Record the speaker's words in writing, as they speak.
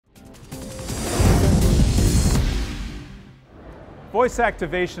Voice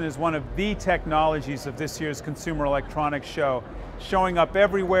activation is one of the technologies of this year's Consumer Electronics Show, showing up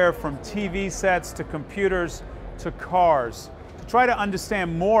everywhere from TV sets to computers to cars. To try to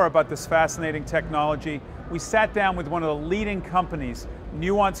understand more about this fascinating technology, we sat down with one of the leading companies,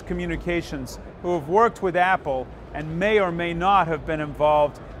 Nuance Communications, who have worked with Apple and may or may not have been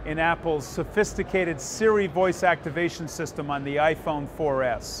involved in Apple's sophisticated Siri voice activation system on the iPhone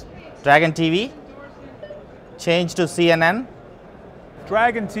 4S. Dragon TV, change to CNN.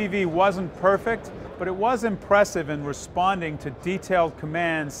 Dragon TV wasn't perfect, but it was impressive in responding to detailed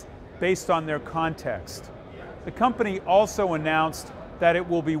commands based on their context. The company also announced that it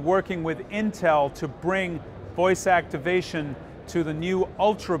will be working with Intel to bring voice activation to the new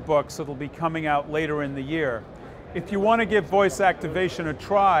Ultrabooks that will be coming out later in the year. If you want to give voice activation a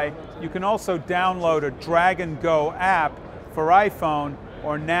try, you can also download a Dragon Go app for iPhone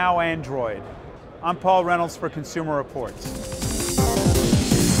or now Android. I'm Paul Reynolds for Consumer Reports.